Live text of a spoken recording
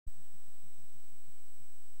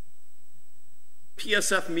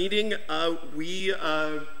PSF meeting.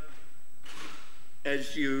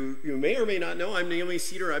 As you may or may not know, I'm Naomi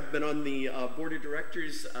Ceder. I've been on the board of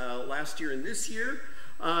directors last year and this year.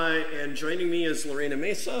 And joining me is Lorena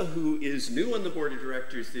Mesa, who is new on the board of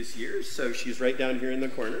directors this year. So she's right down here in the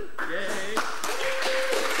corner. Yay!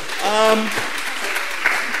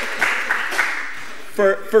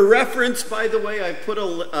 For reference, by the way, I put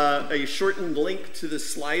a shortened link to the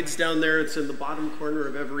slides down there. It's in the bottom corner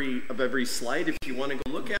of every slide if you want to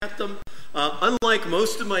go look at them. Unlike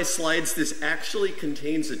most of my slides, this actually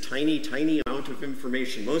contains a tiny, tiny amount of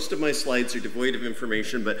information. Most of my slides are devoid of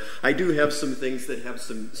information, but I do have some things that have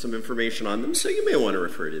some information on them, so you may want to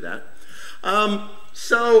refer to that.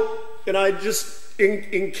 Just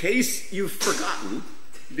in case you've forgotten,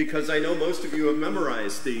 because I know most of you have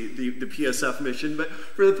memorized the PSF mission, but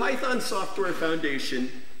for the Python Software Foundation,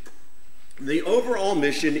 the overall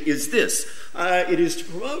mission is this. It is to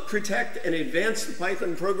promote, protect, and advance the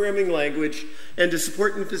Python programming language and to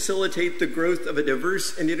support and facilitate the growth of a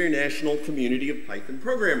diverse and international community of Python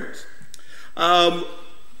programmers.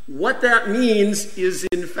 What that means is,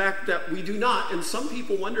 in fact, that we do not, and some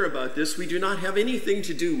people wonder about this, we do not have anything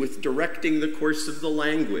to do with directing the course of the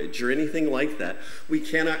language or anything like that. We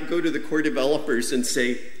cannot go to the core developers and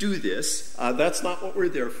say, do this. That's not what we're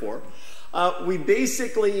there for. We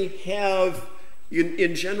basically have,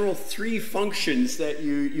 in general, three functions that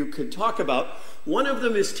you could talk about. One of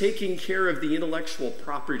them is taking care of the intellectual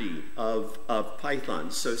property of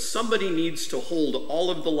Python. So somebody needs to hold all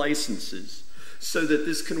of the licenses so that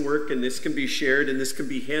this can work and this can be shared and this can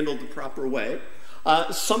be handled the proper way.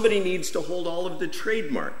 Somebody needs to hold all of the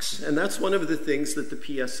trademarks, and that's one of the things that the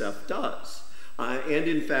PSF does. And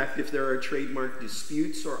in fact, if there are trademark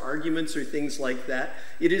disputes or arguments or things like that,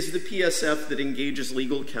 it is the PSF that engages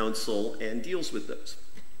legal counsel and deals with those.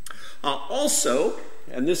 Also,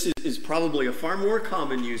 and this is probably a far more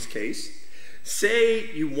common use case,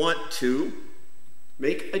 say you want to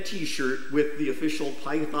make a t-shirt with the official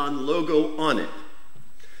Python logo on it.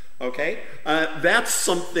 Okay? That's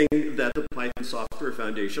something that the Python Software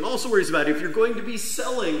Foundation also worries about. If you're going to be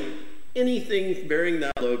selling anything bearing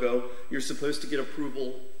that logo, you're supposed to get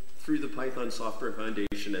approval through the Python Software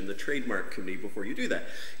Foundation and the Trademark Committee before you do that.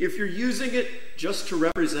 If you're using it just to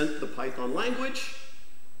represent the Python language,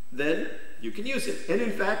 then you can use it. And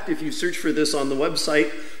in fact, if you search for this on the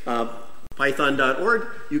website, python.org,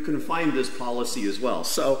 you can find this policy as well.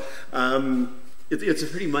 So it's a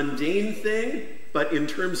pretty mundane thing, but in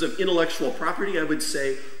terms of intellectual property, I would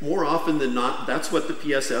say more often than not, that's what the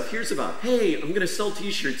PSF hears about. Hey, I'm going to sell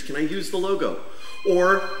t-shirts, can I use the logo?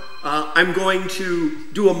 Or I'm going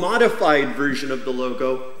to do a modified version of the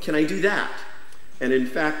logo, can I do that? And in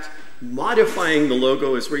fact, modifying the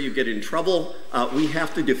logo is where you get in trouble. We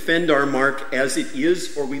have to defend our mark as it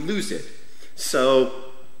is or we lose it. So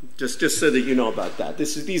just so that you know about that.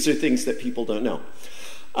 These are things that people don't know.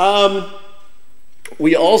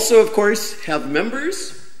 We also, of course, have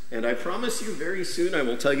members, and I promise you very soon I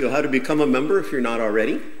will tell you how to become a member if you're not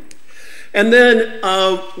already. And then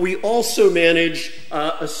we also manage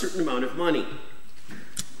a certain amount of money.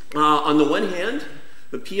 On the one hand,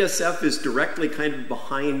 the PSF is directly kind of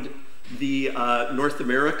behind the North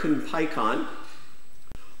American PyCon,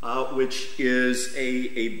 which is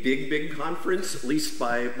a big conference, at least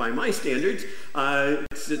by my standards.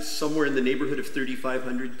 It's somewhere in the neighborhood of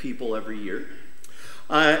 3,500 people every year.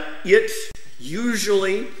 It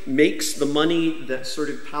usually makes the money that sort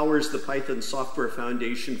of powers the Python Software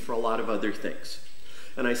Foundation for a lot of other things.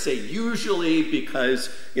 And I say usually because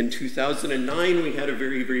in 2009 we had a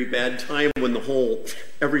very bad time when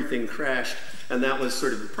everything crashed, and that was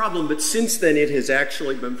sort of the problem. But since then it has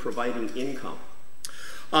actually been providing income.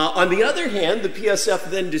 On the other hand, the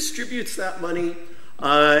PSF then distributes that money,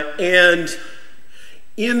 and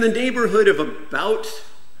in the neighborhood of about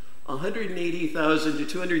 $180,000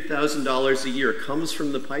 to $200,000 a year comes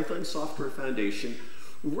from the Python Software Foundation,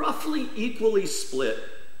 roughly equally split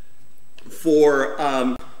for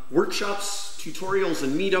workshops, tutorials,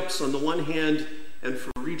 and meetups on the one hand, and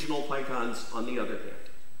for regional PyCons on the other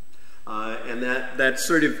hand. And that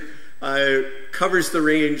sort of covers the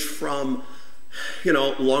range from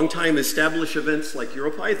long-time established events like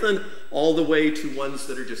EuroPython all the way to ones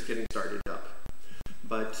that are just getting started up.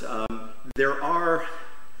 But there are,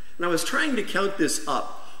 and I was trying to count this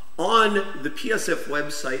up, on the PSF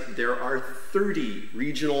website there are 30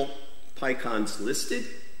 regional PyCons listed.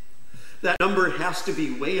 That number has to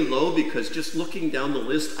be way low because just looking down the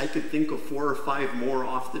list I could think of 4 or 5 more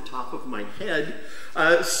off the top of my head.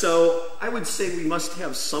 So I would say we must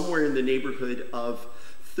have somewhere in the neighborhood of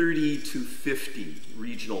 30 to 50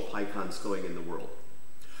 regional PyCons going in the world.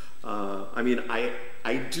 I mean,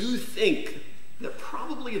 I do think that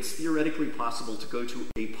probably it's theoretically possible to go to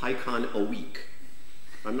a PyCon a week.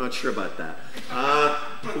 I'm not sure about that.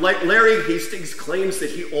 Like Larry Hastings claims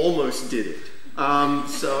that he almost did it.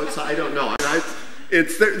 So I don't know.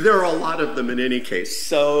 There are a lot of them in any case.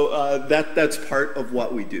 So that's part of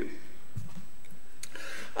what we do.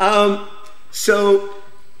 So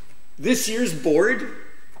this year's board,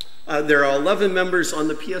 there are 11 members on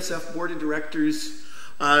the PSF board of directors.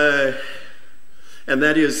 And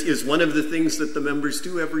that is one of the things that the members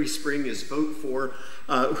do every spring is vote for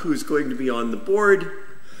who's going to be on the board.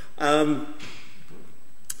 And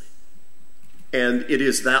it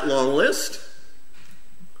is that long list.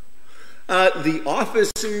 The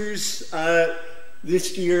officers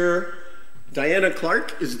this year, Diana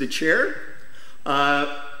Clark is the chair.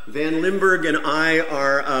 Van Limburg and I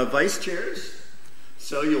are vice chairs.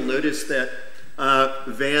 So you'll notice that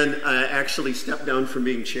Van actually stepped down from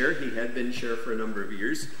being chair. He had been chair for a number of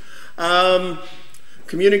years.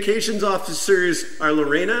 Communications officers are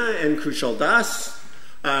Lorena and Kushal Das.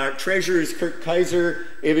 Treasurer is Kurt Kaiser.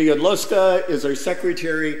 Eva Jodlowska is our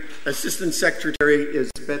secretary. Assistant secretary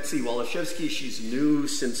is Betsy Walashevsky. She's new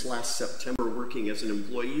since last September, working as an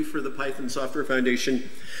employee for the Python Software Foundation.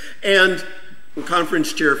 And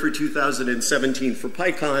conference chair for 2017 for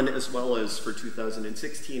PyCon, as well as for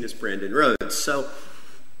 2016 is Brandon Rhodes. So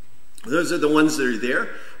those are the ones that are there.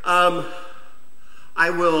 I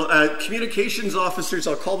will, communications officers,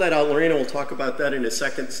 I'll call that out. Lorena will talk about that in a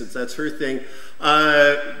second since that's her thing.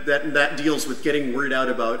 That deals with getting word out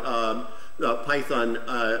about Python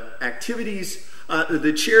activities.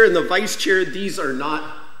 The chair and the vice chair, these are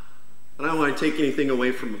not, and I don't want to take anything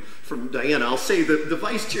away from Diana. I'll say that the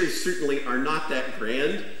vice chairs certainly are not that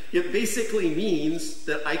grand. It basically means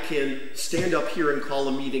that I can stand up here and call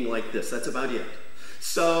a meeting like this. That's about it.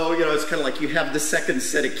 So, you know, it's kind of like you have the second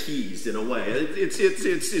set of keys in a way. It's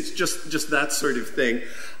just that sort of thing.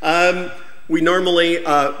 We normally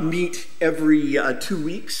meet every 2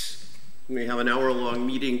 weeks. We have an hour-long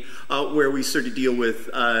meeting where we sort of deal with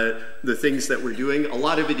the things that we're doing. A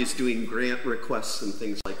lot of it is doing grant requests and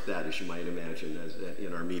things like that, as you might imagine,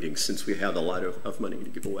 in our meetings, since we have a lot of money to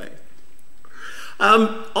give away.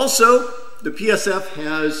 Also, the PSF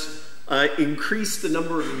has increased the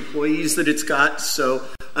number of employees that it's got. So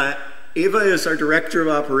Eva is our director of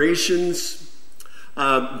operations.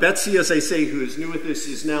 Betsy, as I say, who is new with this,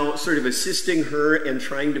 is now sort of assisting her and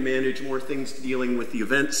trying to manage more things dealing with the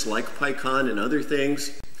events like PyCon and other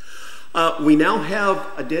things. We now have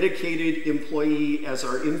a dedicated employee as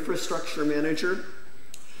our infrastructure manager.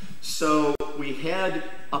 So we had,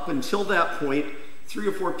 up until that point, 3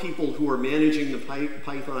 or 4 people who were managing the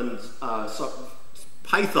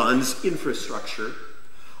Python's infrastructure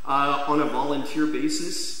on a volunteer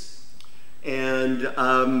basis, and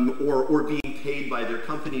or being paid by their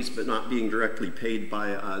companies but not being directly paid by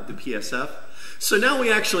the PSF. So now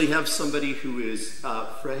we actually have somebody who is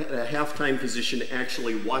for a half-time position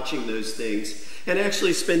actually watching those things and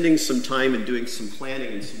actually spending some time and doing some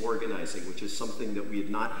planning and some organizing, which is something that we had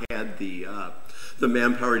not had the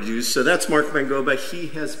manpower to do. So that's Mark Mangoba. He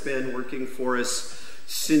has been working for us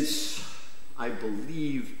since, I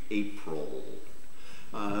believe, April.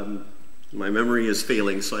 My memory is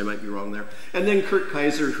failing, so I might be wrong there. And then Kurt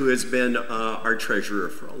Kaiser, who has been our treasurer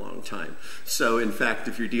for a long time. So in fact,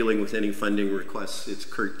 if you're dealing with any funding requests, it's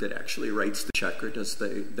Kurt that actually writes the check or does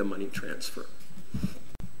the money transfer.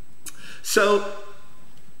 So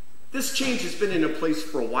this change has been in place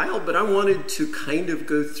for a while, but I wanted to kind of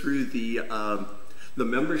go through the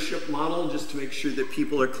membership model just to make sure that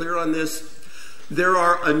people are clear on this. There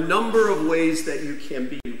are a number of ways that you can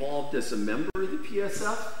be involved as a member of the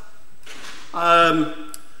PSF.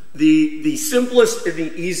 The simplest and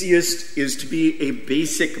the easiest is to be a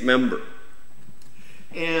basic member.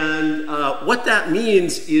 And what that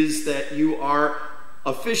means is that you are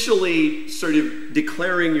officially sort of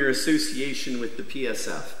declaring your association with the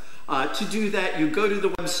PSF. To do that, you go to the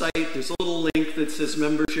website, there's a little link that says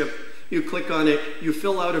membership, you click on it, you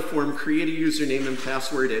fill out a form, create a username and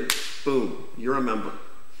password, and boom, you're a member.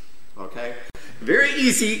 Okay? Very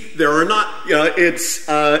easy. There are not,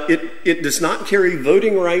 it does not carry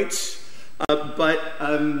voting rights, but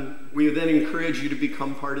we then encourage you to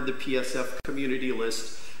become part of the PSF community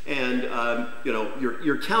list, and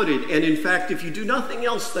you're counted. And in fact, if you do nothing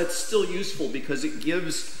else, that's still useful because it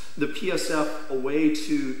gives the PSF a way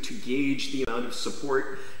to gauge the amount of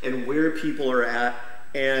support and where people are at,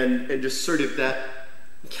 and just sort of that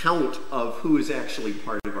count of who is actually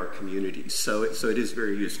part of our community. So it is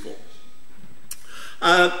very useful.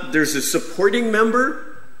 There's a supporting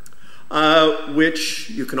member, which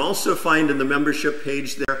you can also find in the membership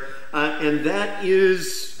page there. and that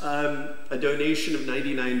is a donation of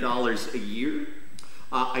 $99 a year.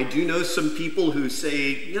 I do know some people who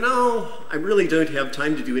say, you know, I really don't have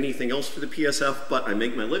time to do anything else for the PSF, but I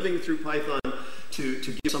make my living through Python. To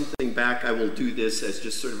give something back, I will do this as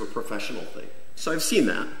just sort of a professional thing. So I've seen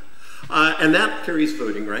that. And that carries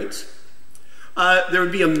voting rights. There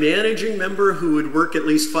would be a managing member who would work at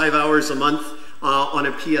least 5 hours a month on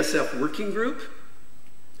a PSF working group.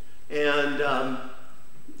 And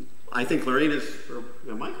I think Lorraine is, or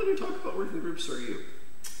am I going to talk about working groups, or are you?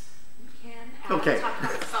 Okay.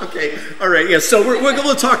 Okay. All right. Yeah. So we're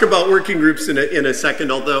going to talk about working groups in a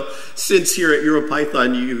second. Although since here at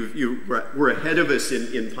EuroPython you were ahead of us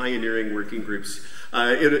in pioneering working groups,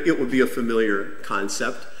 it would be a familiar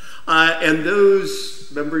concept. And those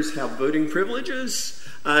members have voting privileges.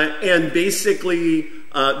 And basically,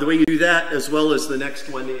 the way you do that, as well as the next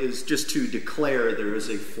one, is just to declare. There is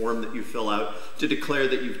a form that you fill out to declare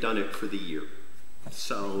that you've done it for the year.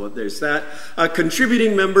 So there's that. A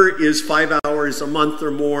contributing member is 5 hours a month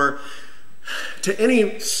or more to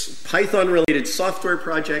any Python-related software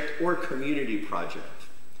project or community project.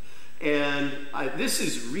 And this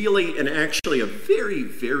is really and actually a very,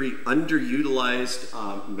 very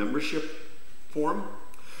underutilized membership form,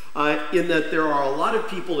 in that there are a lot of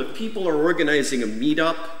people, if people are organizing a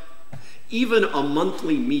meetup, even a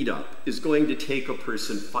monthly meetup is going to take a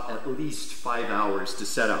person at least 5 hours to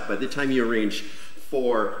set up. By the time you arrange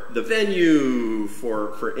for the venue,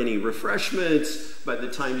 for any refreshments, by the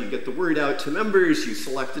time you get the word out to members, you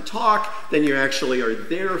select a talk, then you actually are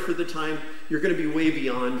there for the time, you're going to be way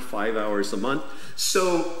beyond 5 hours a month.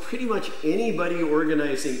 So pretty much anybody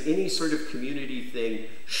organizing any sort of community thing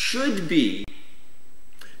should be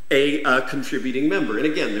a contributing member. And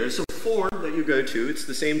again, there's a form that you go to. It's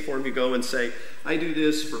the same form. You go and say, I do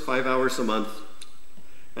this for 5 hours a month,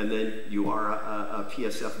 and then you are a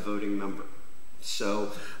PSF voting member.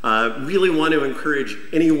 So really want to encourage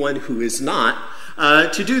anyone who is not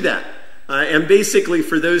to do that. And basically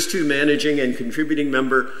for those two, managing and contributing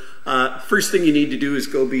member, first thing you need to do is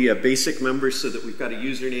go be a basic member so that we've got a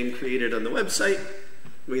username created on the website.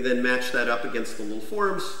 We then match that up against the little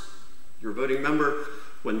forms. You're a voting member.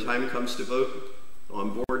 When time comes to vote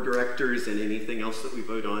on board directors and anything else that we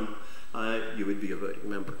vote on, you would be a voting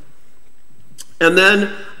member. And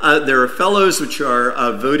then there are fellows, which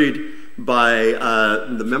are voted by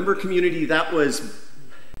the member community. That was,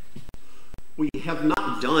 we have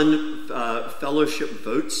not done fellowship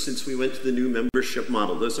votes since we went to the new membership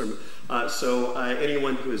model. Those are, so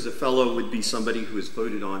anyone who is a fellow would be somebody who was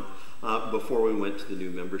voted on before we went to the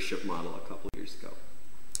new membership model a couple years ago.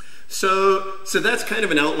 So that's kind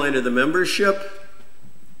of an outline of the membership.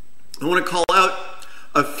 I want to call out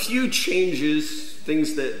a few changes,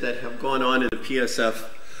 things that have gone on in the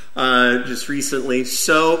PSF just recently.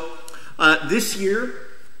 So this year,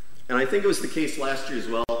 and I think it was the case last year as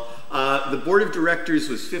well, the board of directors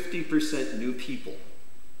was 50% new people.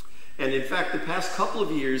 And in fact, the past couple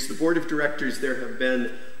of years, the board of directors, there have been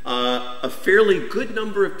a fairly good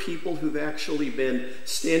number of people who've actually been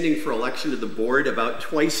standing for election to the board, about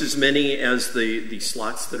twice as many as the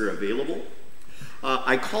slots that are available.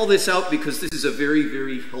 I call this out because this is a very,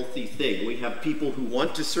 very healthy thing. We have people who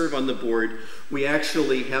want to serve on the board. We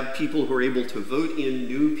actually have people who are able to vote in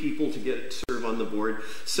new people to get serve on the board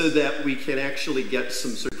so that we can actually get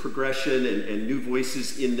some sort of progression and new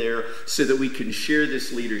voices in there so that we can share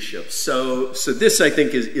this leadership. So this, I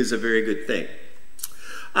think, is a very good thing.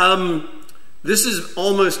 This is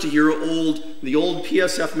almost a year old. The old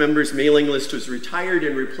PSF members mailing list was retired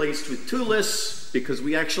and replaced with two lists because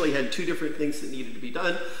we actually had two different things that needed to be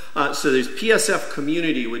done. So there's PSF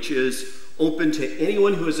Community, which is open to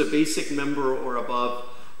anyone who is a basic member or above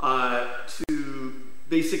to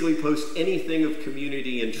basically post anything of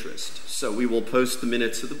community interest. So we will post the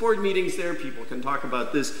minutes of the board meetings there. People can talk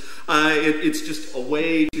about this. It's just a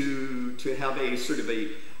way to have a sort of a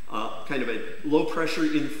kind of a low-pressure,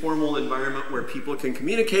 informal environment where people can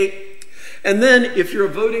communicate. And then, if you're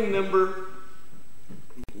a voting member,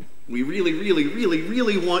 we really, really, really,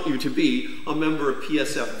 really want you to be a member of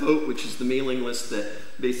PSF Vote, which is the mailing list that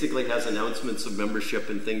basically has announcements of membership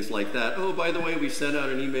and things like that. Oh, by the way, we sent out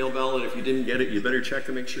an email ballot. If you didn't get it, you better check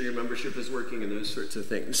to make sure your membership is working and those sorts of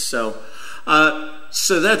things. So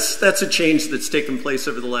that's a change that's taken place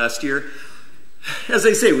over the last year. As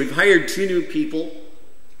I say, we've hired 2 new people.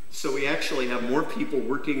 So we actually have more people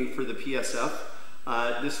working for the PSF.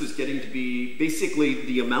 This was getting to be basically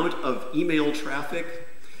the amount of email traffic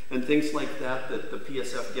and things like that that the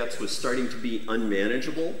PSF gets was starting to be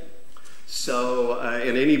unmanageable. So,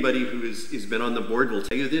 and anybody who has been on the board will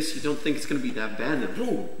tell you this, you don't think it's going to be that bad, and then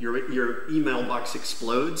boom, your email box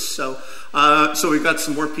explodes. So, so we've got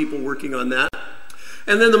some more people working on that.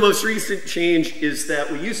 And then the most recent change is that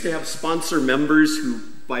we used to have sponsor members who,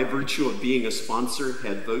 by virtue of being a sponsor,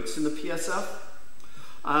 had votes in the PSF.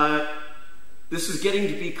 This is getting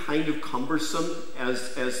to be kind of cumbersome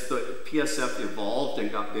as the PSF evolved and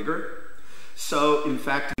got bigger. So, in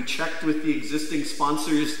fact, we checked with the existing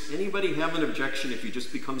sponsors. Anybody have an objection if you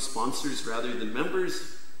just become sponsors rather than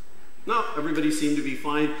members? No, everybody seemed to be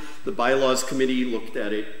fine. The bylaws committee looked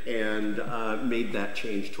at it and made that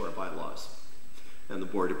change to our bylaws. And the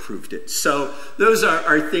board approved it. So those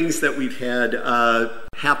are things that we've had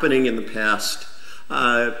happening in the past,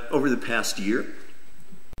 over the past year.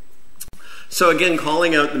 So again,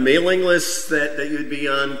 calling out the mailing lists that you would be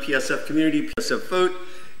on, PSF Community, PSF Vote.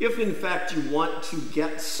 If in fact you want to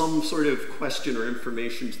get some sort of question or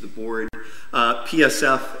information to the board,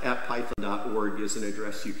 psf@python.org is an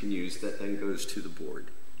address you can use that then goes to the board.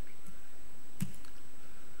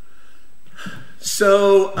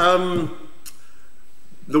 So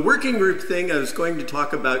the working group thing I was going to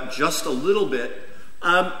talk about just a little bit.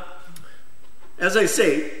 As I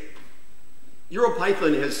say,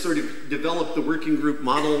 EuroPython has sort of developed the working group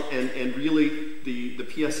model, and really the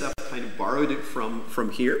PSF kind of borrowed it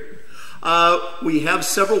from here. We have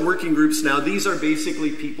several working groups now. These are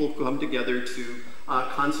basically people who come together to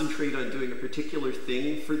concentrate on doing a particular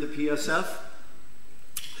thing for the PSF.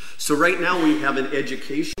 So right now we have an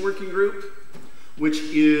education working group, which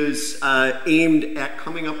is aimed at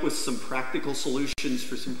coming up with some practical solutions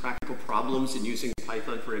for some practical problems in using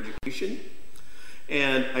Python for education.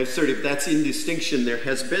 And that's in distinction. There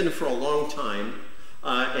has been for a long time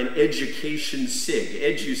an education SIG.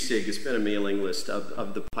 EduSig has been a mailing list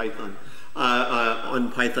of the Python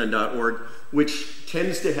on python.org, which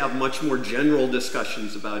tends to have much more general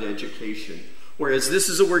discussions about education. Whereas this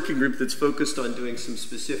is a working group that's focused on doing some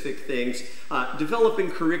specific things, developing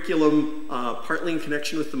curriculum partly in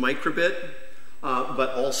connection with the microbit,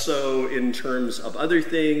 but also in terms of other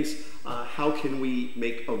things. How can we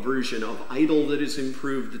make a version of IDLE that is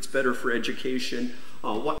improved, that's better for education?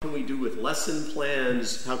 What can we do with lesson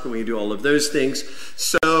plans? How can we do all of those things?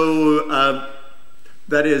 So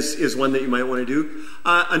that is one that you might want to do.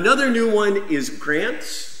 Another new one is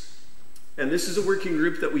grants. And this is a working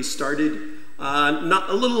group that we started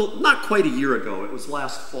not quite a year ago. It was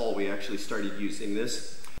last fall we actually started using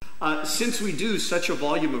this. Since we do such a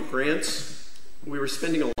volume of grants, we were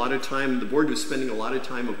spending a lot of time, the board was spending a lot of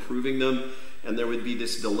time approving them, and there would be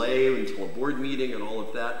this delay until a board meeting and all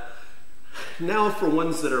of that. Now for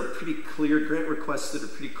ones that are pretty clear, grant requests that are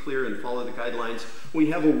pretty clear and follow the guidelines, we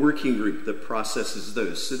have a working group that processes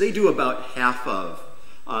those. So they do about half of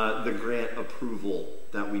the grant approval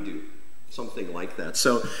that we do. Something like that.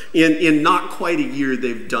 So in not quite a year,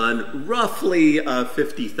 they've done roughly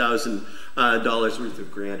 $50,000 worth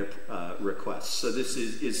of grant requests. So this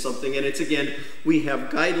is something, and it's again, we have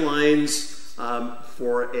guidelines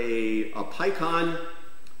for a PyCon.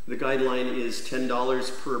 The guideline is $10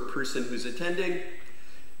 per person who's attending.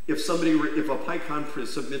 If a PyCon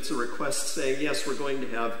submits a request saying, yes, we're going to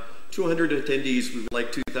have 200 attendees, we would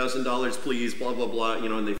like $2,000 please, blah, blah, blah,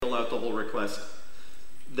 and they fill out the whole request,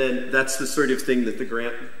 then that's the sort of thing that the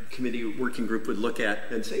grant committee working group would look at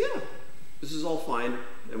and say, yeah, this is all fine,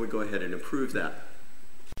 and we go ahead and approve that.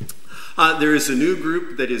 There is a new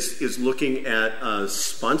group that is looking at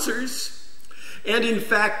sponsors. And in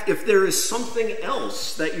fact, if there is something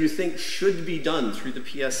else that you think should be done through the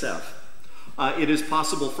PSF, it is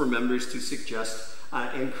possible for members to suggest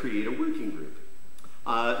and create a working group.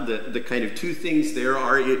 The kind of two things there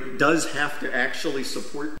are, it does have to actually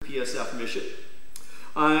support the PSF mission.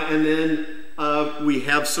 And then we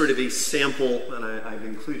have sort of a sample, and I've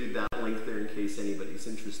included that link there in case anybody's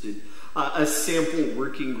interested, a sample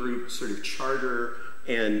working group sort of charter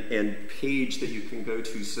and page that you can go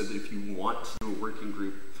to so that if you want to do a working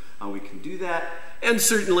group, we can do that. And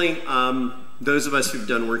certainly, those of us who've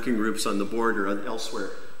done working groups on the board or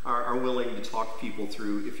elsewhere are willing to talk people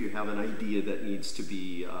through if you have an idea that needs to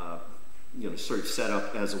be sort of set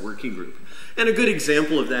up as a working group. And a good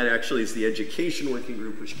example of that actually is the education working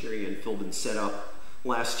group, which Carrie Ann Philbin set up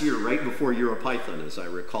last year, right before EuroPython, as I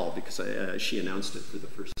recall, because she announced it for the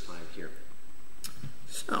first time here.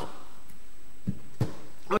 So,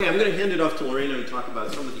 okay, I'm going to hand it off to Lorena to talk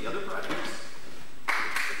about some of the other projects.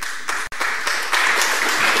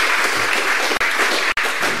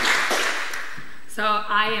 So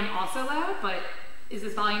I am also loud, but is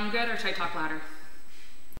this volume good, or should I talk louder?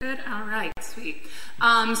 Good, all right, sweet.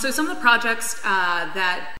 So some of the projects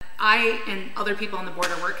that I and other people on the board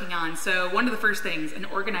are working on. So one of the first things, an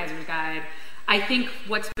organizer's guide. I think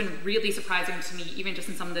what's been really surprising to me, even just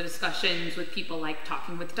in some of the discussions with people like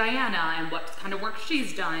talking with Diana and what kind of work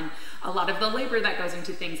she's done, a lot of the labor that goes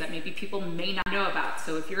into things that maybe people may not know about.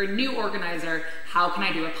 So if you're a new organizer, how can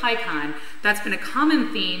I do a PyCon? That's been a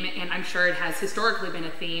common theme, and I'm sure it has historically been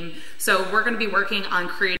a theme. So we're going to be working on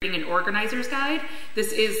creating an organizer's guide.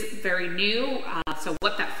 This is very new, so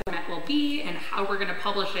what that format will be and how we're going to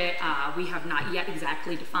publish it, we have not yet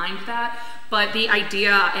exactly defined that. But the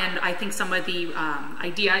idea, and I think some of the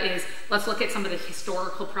idea is, let's look at some of the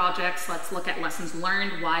historical projects, let's look at lessons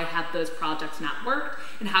learned, why have those projects not worked,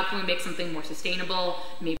 and how can we make something more sustainable,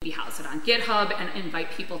 maybe house it on GitHub and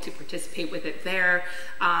invite people to participate with it there.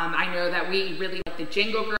 I know that we really like the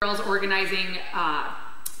Django Girls organizing,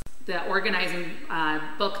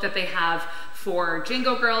 book that they have for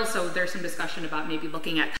Django Girls, so there's some discussion about maybe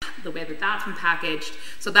looking at the way that that's been packaged.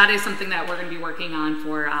 So that is something that we're going to be working on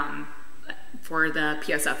for the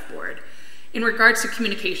PSF board. In regards to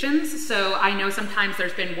communications, so I know sometimes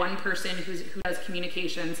there's been one person who does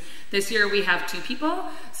communications. This year we have 2 people.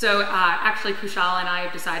 So actually Kushal and I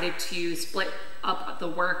have decided to split up the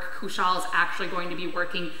work. Kushal is actually going to be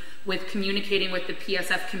working with communicating with the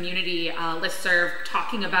PSF community listserv,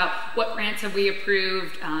 talking about what grants have we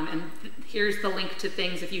approved, and here's the link to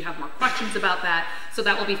things if you have more questions about that. So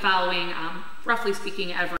that will be following, roughly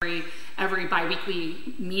speaking, every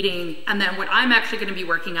bi-weekly meeting. And then what I'm actually going to be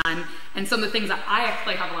working on, and some of the things that I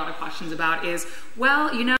actually have a lot of questions about is,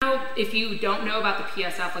 well, you know, if you don't know about the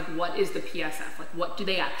PSF, like what is the PSF? Like what do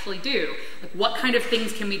they actually do? Like what kind of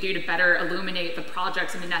things can we do to better illuminate the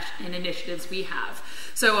projects and initiatives we have?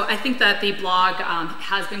 So I think that the blog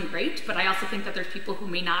has been great, but I also think that there's people who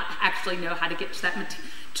may not actually know how to get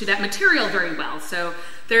to that material very well. So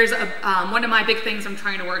there's one of my big things I'm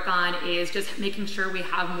trying to work on is just making sure we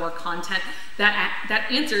have more content that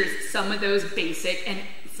answers some of those basic and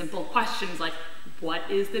simple questions like, what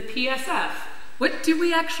is the PSF? What do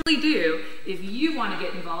we actually do? If you want to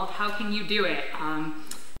get involved, how can you do it?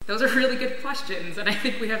 Those are really good questions, and I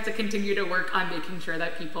think we have to continue to work on making sure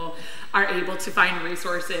that people are able to find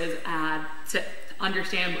resources to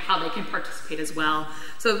understand how they can participate as well.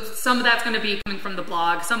 So some of that's going to be coming from the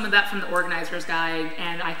blog, some of that from the organizer's guide,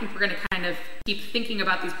 and I think we're going to kind of keep thinking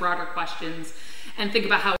about these broader questions and think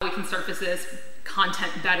about how we can surface this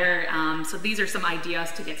content better. So these are some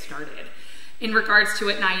ideas to get started. In regards to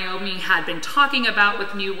what Naomi had been talking about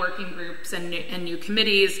with new working groups and new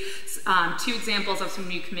committees, 2 examples of some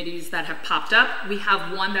new committees that have popped up. We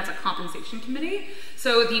have one that's a compensation committee.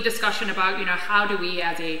 So the discussion about, you know, how do we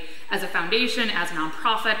as a foundation, as a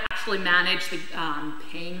nonprofit, actually manage the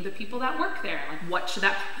paying the people that work there? Like what should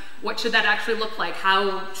that actually look like?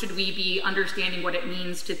 How should we be understanding what it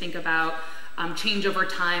means to think about change over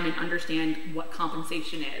time and understand what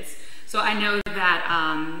compensation is? So I know that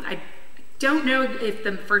I don't know if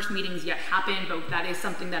the first meetings yet happened, but that is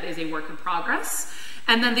something that is a work in progress.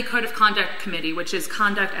 And then the Code of Conduct Committee, which is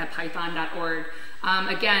conduct@python.org.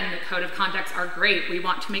 Again, the Code of Conducts are great. We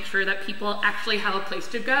want to make sure that people actually have a place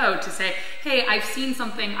to go to say, hey, I've seen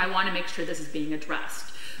something, I want to make sure this is being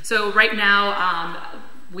addressed. So right now,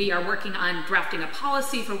 we are working on drafting a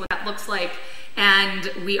policy for what that looks like, and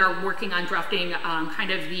we are working on drafting kind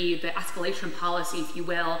of the escalation policy, if you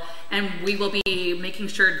will, and we will be making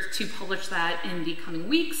sure to publish that in the coming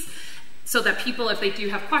weeks so that people, if they do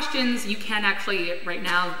have questions, you can actually right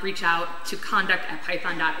now reach out to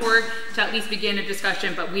conduct@python.org to at least begin a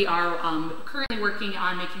discussion, but we are currently working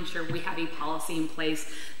on making sure we have a policy in place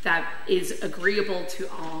that is agreeable to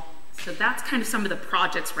all. So that's kind of some of the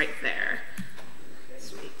projects right there.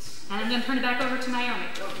 And I'm going to turn it back over to Naomi.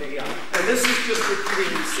 Okay, yeah. And this is just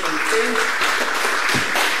repeating the same thing.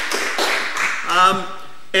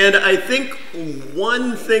 And I think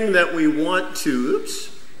one thing that we want to, oops,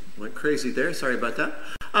 went crazy there, sorry about that.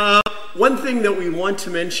 One thing that we want to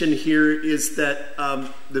mention here is that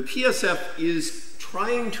the PSF is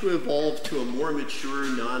trying to evolve to a more mature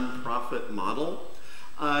nonprofit model.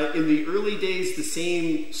 In the early days, the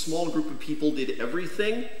same small group of people did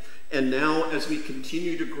everything. And now, as we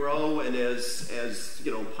continue to grow, and as you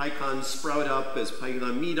know, PyCons sprout up, as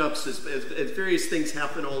Python meetups, as various things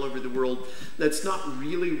happen all over the world, that's not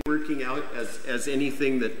really working out as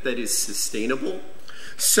anything that is sustainable.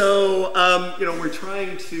 So, you know, we're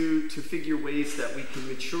trying to figure ways that we can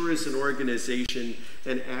mature as an organization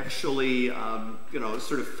and actually, you know,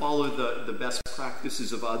 sort of follow the best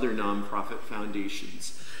practices of other nonprofit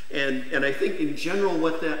foundations. And I think in general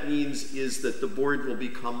what that means is that the board will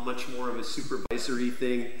become much more of a supervisory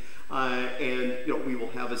thing. And we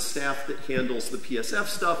will have a staff that handles the PSF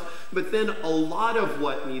stuff, but then a lot of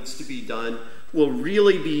what needs to be done will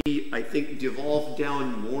really be, I think, devolved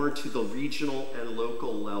down more to the regional and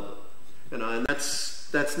local level. And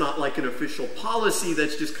that's not like an official policy,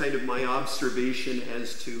 that's just kind of my observation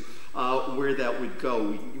as to where that would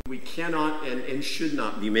go. We cannot and should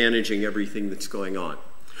not be managing everything that's going on.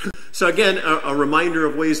 So again, a reminder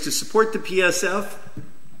of ways to support the PSF.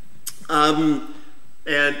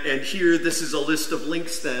 And here, this is a list of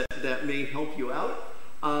links that may help you out.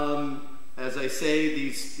 As I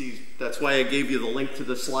say, that's why I gave you the link to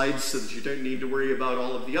the slides, so that you don't need to worry about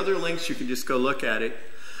all of the other links. You can just go look at it.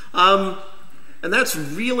 And that's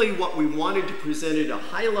really what we wanted to present at a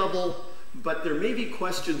high level, but there may be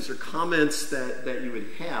questions or comments that you would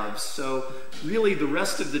have. So really the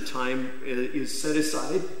rest of the time is set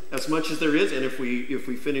aside, as much as there is, and if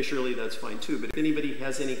we finish early, that's fine too. But if anybody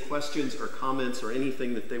has any questions or comments or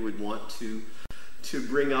anything that they would want to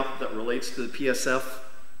bring up that relates to the PSF,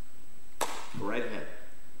 go right ahead.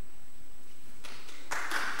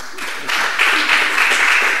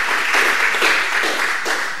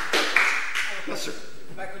 Yes, sir.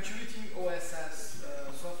 By contributing OSS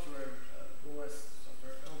software,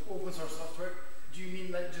 open source software, do you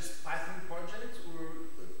mean like just Python projects or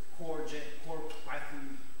core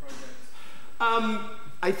Python projects?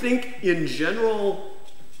 I think in general,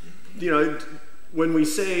 when we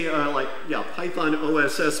say Python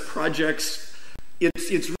OSS projects,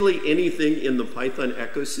 it's really anything in the Python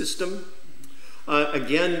ecosystem.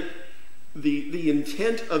 Again, the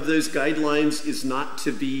intent of those guidelines is not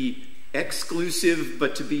to be exclusive,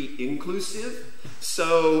 but to be inclusive.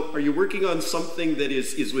 So are you working on something that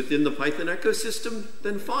is within the Python ecosystem?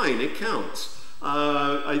 Then fine, it counts.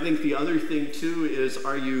 I think the other thing too is,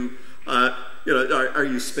 are you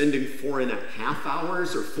spending 4.5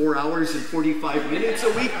 hours or 4 hours and 45 minutes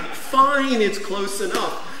a week? Fine, it's close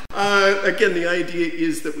enough. Again, the idea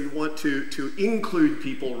is that we want to include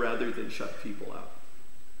people rather than shut people out.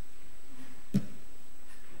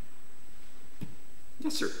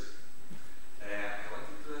 Yes, sir. I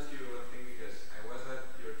wanted to ask you one thing, because I was at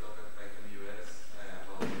your talk at Python US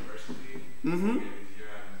about diversity this year,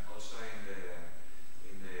 and also in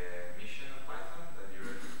the mission of Python that you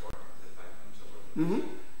were before, the Python software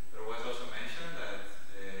foundation. There was also mentioned that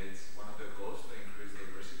it's one of the goals to increase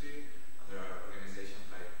diversity under organizations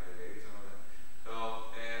like Ladies and all that. So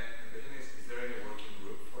the question is there any working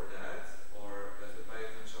group for that, or does the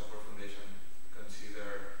Python software foundation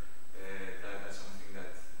consider that as something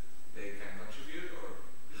that they can contribute, or?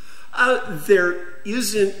 There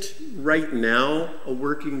isn't right now a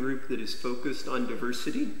working group that is focused on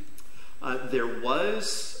diversity. There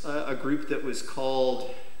was a group that was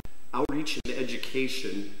called Outreach and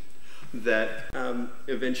Education that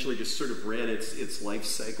eventually just sort of ran its life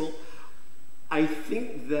cycle. I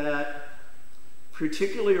think that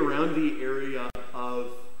particularly around the area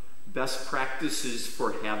of best practices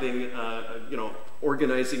for having,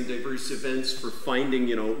 organizing diverse events, for finding,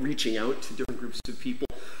 reaching out to different groups of people,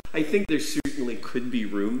 I think there certainly could be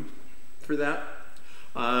room for that.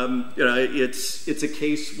 It's a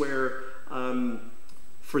case where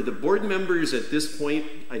for the board members at this point,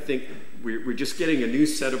 I think we're just getting a new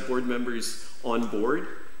set of board members on board.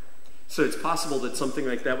 So it's possible that something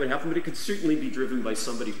like that would happen, but it could certainly be driven by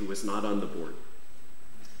somebody who was not on the board.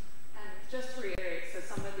 And just to reiterate, so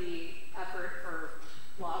some of the effort for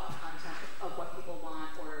blog content of what people want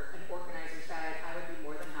or an organizer's guide, I would be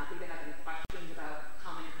more than happy to have any questions about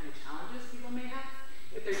common kind of challenges people may have.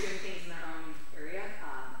 If they're doing things in their own area,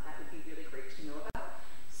 that would be really great to know about.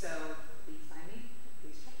 So please find me,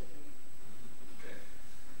 please check with me. Okay.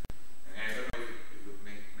 And I don't know if it would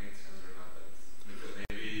make sense or not, because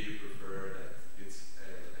maybe you prefer that it's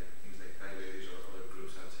like things like Ladies or other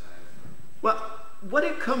groups outside. Well, what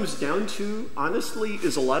it comes down to, honestly,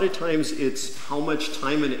 is a lot of times it's how much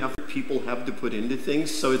time and effort people have to put into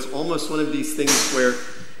things. So it's almost one of these things where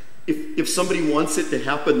if somebody wants it to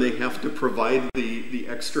happen, they have to provide the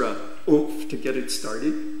extra oomph to get it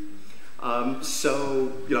started.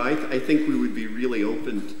 I think we would be really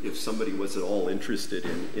open if somebody was at all interested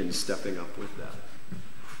in stepping up with that.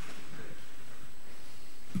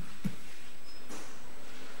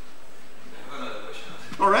 I have another question.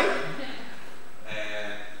 All right.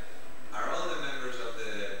 Are all the members of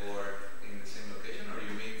the board in the same location, or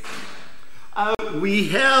you meet? We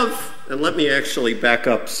have, and let me actually back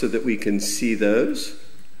up so that we can see those.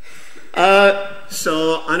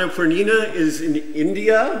 So Annapurnina is in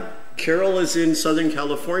India, Carol is in Southern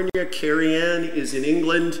California, Carrie Ann is in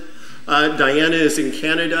England, Diana is in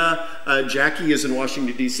Canada, Jackie is in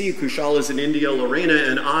Washington, D.C., Kushal is in India, Lorena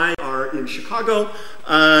and I are in Chicago,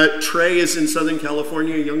 Trey is in Southern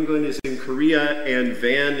California, Younggun is in Korea, and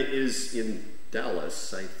Van is in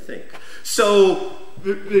Dallas, I think. So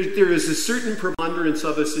there is a certain preponderance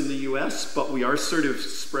of us in the US, but we are sort of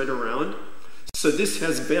spread around. So this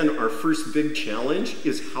has been our first big challenge,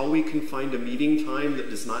 is how we can find a meeting time that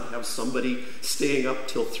does not have somebody staying up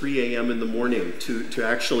till 3 a.m. in the morning to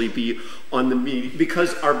actually be on the meeting.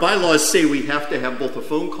 Because our bylaws say we have to have both a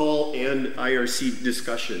phone call and IRC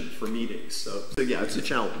discussion for meetings. So yeah, it's a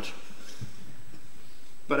challenge.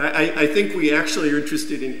 But I think we actually are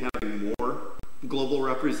interested in having more global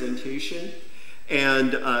representation.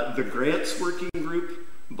 And the grants working group,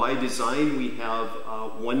 by design, we have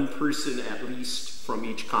one person at least from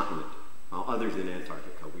each continent, other than Antarctica.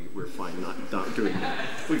 We're fine not doing that.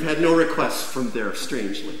 We've had no requests from there,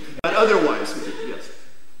 strangely. But otherwise, we do, yes.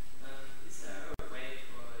 Is there a way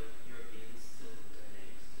for Europeans to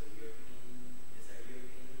donate to European? Is there a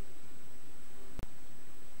European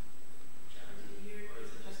charity here, or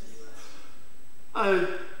is it just the US?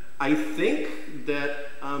 I think that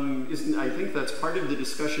I think that's part of the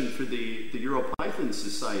discussion for the EuroPython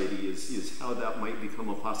Society is how that might become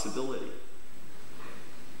a possibility.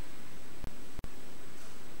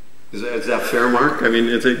 Is that fair, Mark? I mean,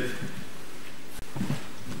 it's a...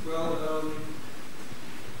 Well,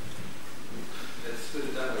 let's put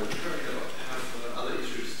it that way. We currently have other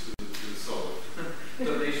issues to solve.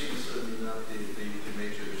 Donation is certainly not the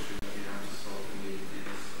major issue that we have to solve in the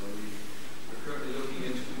EPS. So we're currently looking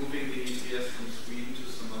into moving the EPS from Sweden to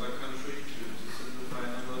some other country to simplify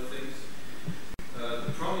a number of things.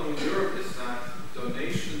 The problem in Europe is that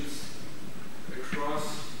donations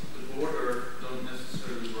across the border don't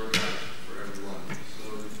necessarily work out for everyone. So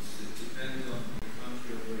it depends on the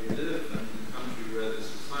country where you live and the country where the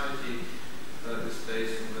society is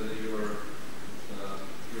based, and whether your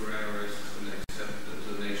IRS is going to accept the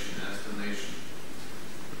donation as donation.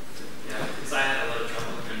 Yeah, because I had a lot of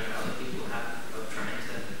trouble learning how other people have of trying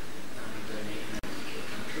to donate in particular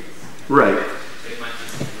countries. Right. They might be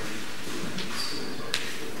really schools or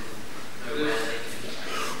people know where they can.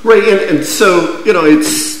 Right, and so, you know,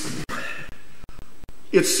 it's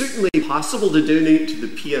certainly possible to donate to the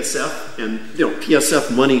PSF, and, you know, PSF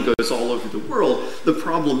money goes all over the world. The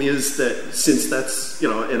problem is that since that's, you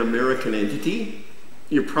know, an American entity,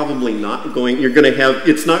 you're probably not going,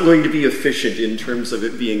 it's not going to be efficient in terms of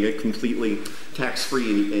it being a completely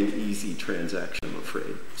tax-free and easy transaction, I'm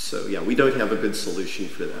afraid. So, yeah, we don't have a good solution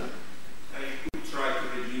for that. You could try to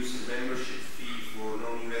reduce the membership fee for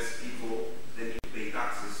non-US people, then you pay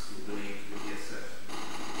taxes to donate to the PSF.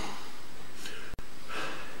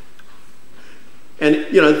 And,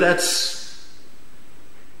 you know, that's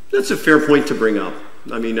a fair point to bring up.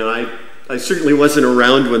 I mean, I certainly wasn't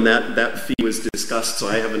around when that fee was discussed, so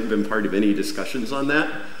I haven't been part of any discussions on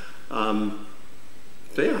that. But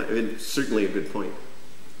yeah, it's certainly a good point.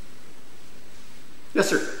 Yes,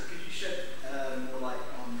 sir. Could you shed more light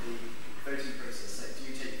on the voting process? Like, do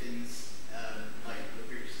you take things like the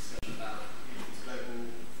previous discussion about global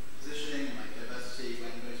positioning and like diversity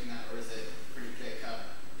when voting out, or is it pretty clear cut?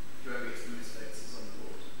 Whoever gets the most votes is on the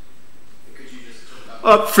board. Or could you just talk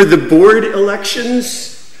about for the board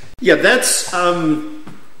elections, yeah, that's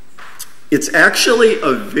it's actually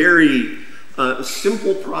a very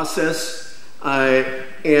simple process.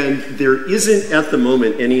 And there isn't at the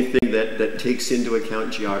moment anything that takes into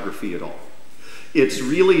account geography at all. It's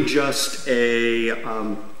really just either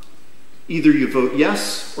you vote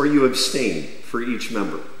yes or you abstain for each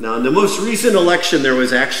member. Now, in the most recent election, there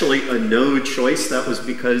was actually a no choice. That was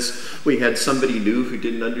because we had somebody new who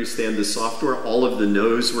didn't understand the software. All of the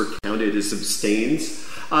no's were counted as abstains.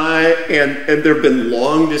 And there have been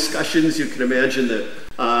long discussions. You can imagine that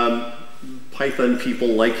Python people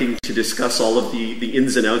liking to discuss all of the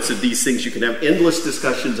ins and outs of these things. You can have endless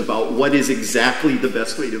discussions about what is exactly the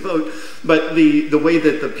best way to vote. But the way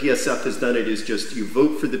that the PSF has done it is just you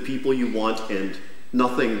vote for the people you want and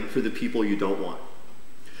nothing for the people you don't want.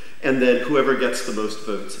 And then whoever gets the most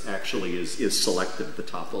votes actually is selected, the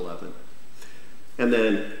top 11. And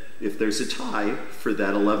then if there's a tie for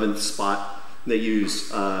that 11th spot, they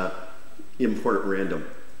use import random.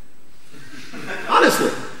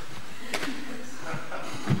 Honestly.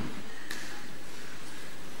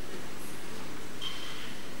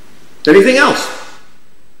 Anything else?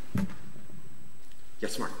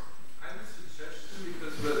 Yes, Mark. I have a suggestion,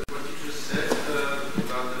 because what you just said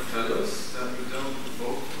about the fellows, that we don't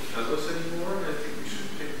vote for fellows anymore. I think we should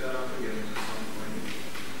pick that up again at some point.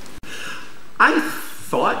 I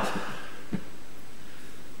thought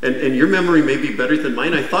And your memory may be better than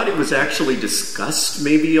mine. I thought it was actually discussed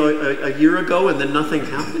maybe a year ago, and then nothing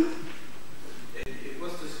happened. It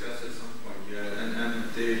was discussed at some point, yeah.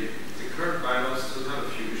 And the current bylaws still have a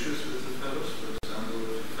few issues with the fellows. For example,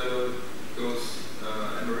 if a fellow goes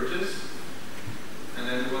emerges, and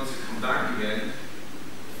then wants to come back again,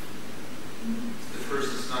 the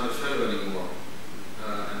person's not a fellow anymore.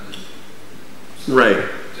 And so right.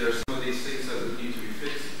 There's some of these things that would need to be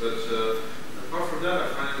fixed, but apart from that, I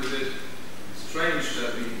find it a bit strange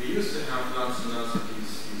that we used to have lots and lots of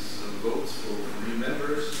these votes for new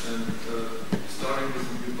members, and starting with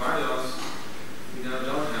the new bylaws, we now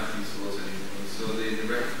don't have these votes anymore. So the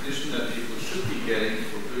recognition that people should be getting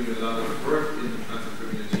for doing a lot of work in the Python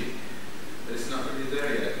community is not really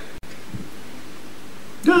there yet.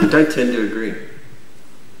 No, I tend to agree.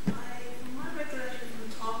 My recollection from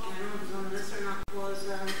talking, I don't know if it was on this or not, was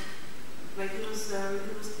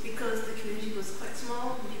it was because the community was quite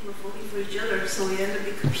small and people were voting for each other, so we ended up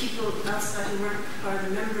because people outside who weren't part of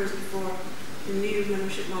the members before the new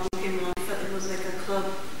membership model came along, felt it was like a club,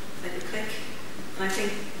 like a clique, and I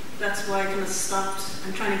think that's why I kind of stopped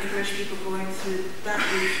and trying to encourage people going through that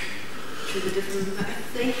route, through the different. I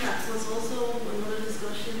think that was also another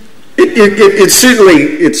discussion. It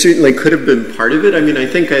certainly could have been part of it. I mean, I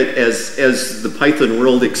think as the Python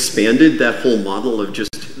world expanded, that whole model of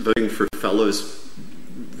just voting for fellows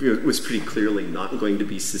was pretty clearly not going to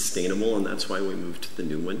be sustainable, and that's why we moved to the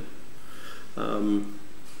new one.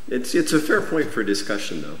 It's a fair point for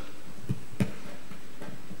discussion, though.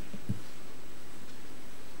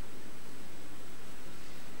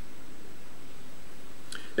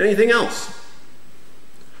 Anything else?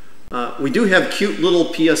 We do have cute little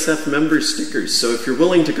PSF member stickers, so if you're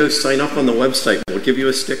willing to go sign up on the website, we'll give you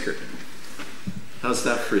a sticker. How's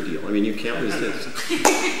that for a deal? I mean, you can't resist.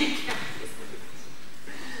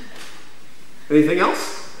 Anything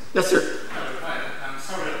else? Yes, sir. I'm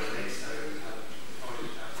sorry I was late, so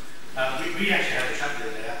we actually had a chat the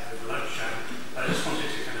other day over lunch, but I just wanted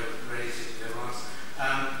to kind of raise it to once.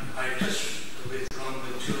 I've just withdrawn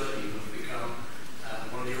the tour even to become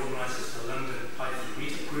one of the organisers of the London Python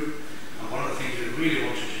Meeting Group, and one of the things we really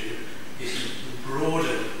want to do is to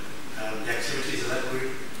broaden the activities of that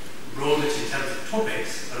group, broaden it in terms of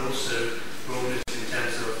topics, but also broaden it in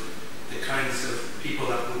terms of the kinds of people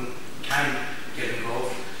that can get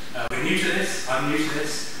involved. We're new to this, I'm new to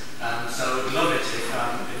this, so I would love it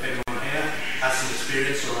if anyone here has some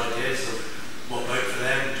experience or ideas of what worked for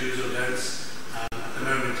them, do's or don'ts. At the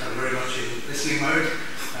moment I'm very much in listening mode,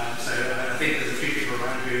 so I think there's a few people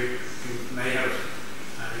around who may have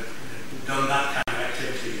done that kind of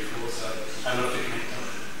activity before, so I'd love to connect up.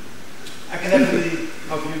 I can definitely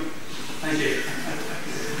help you. Thank you.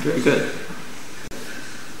 Very good.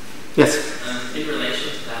 Yes? In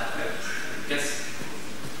relation to that, I guess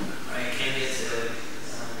I came here to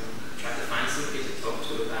try to find somebody to talk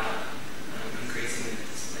to about increasing the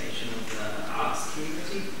participation of the arts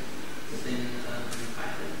community within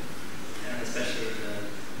Python, and especially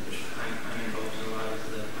which I'm involved in a lot of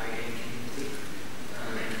the PyGame community.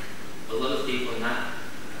 A lot of people in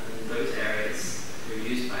those areas who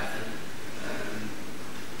use Python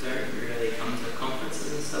don't really come to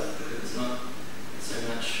conferences and stuff because it's not so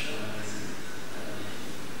much.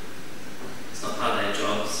 It's not part of their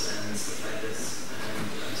jobs and stuff like this. And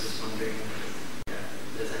I was just wondering if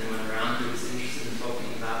there's anyone around who's interested in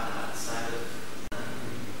talking about that side of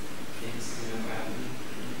things coming around me.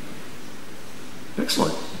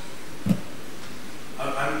 Excellent.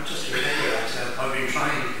 I'm just to remember that I've been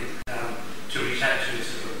trying to reach out to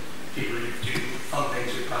sort of people who do fun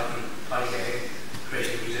things with Python, PyGame,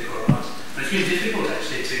 creating music or art. And it's been difficult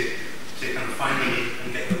actually to kind of find them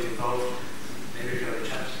and get them involved. Maybe we can have a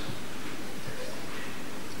chat.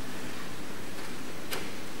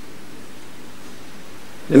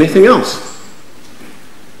 Anything else?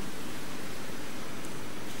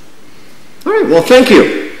 All right, well, thank you.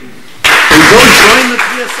 And go join the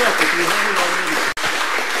PSF if you have